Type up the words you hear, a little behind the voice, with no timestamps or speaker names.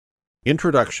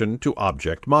Introduction to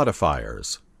Object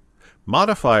Modifiers.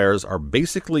 Modifiers are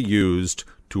basically used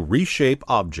to reshape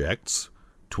objects,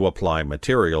 to apply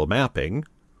material mapping,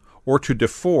 or to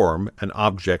deform an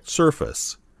object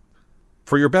surface.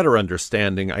 For your better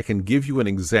understanding, I can give you an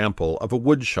example of a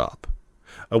woodshop.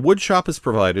 A woodshop is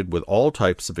provided with all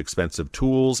types of expensive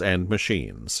tools and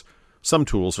machines. Some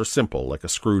tools are simple, like a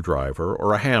screwdriver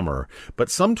or a hammer, but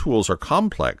some tools are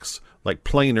complex, like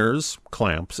planers,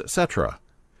 clamps, etc.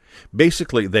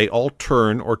 Basically, they all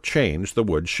turn or change the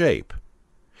wood shape.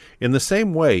 In the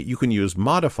same way, you can use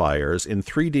modifiers in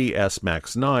 3ds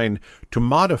Max 9 to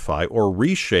modify or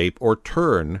reshape or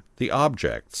turn the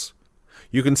objects.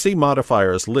 You can see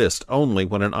modifiers list only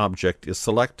when an object is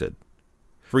selected.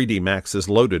 3D Max is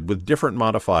loaded with different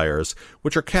modifiers,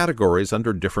 which are categories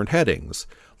under different headings,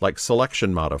 like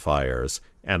selection modifiers,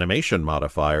 animation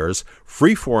modifiers,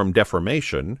 freeform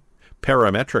deformation,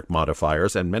 parametric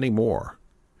modifiers, and many more.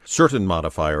 Certain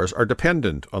modifiers are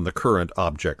dependent on the current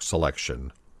object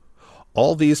selection.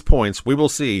 All these points we will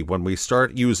see when we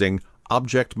start using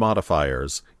object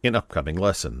modifiers in upcoming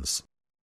lessons.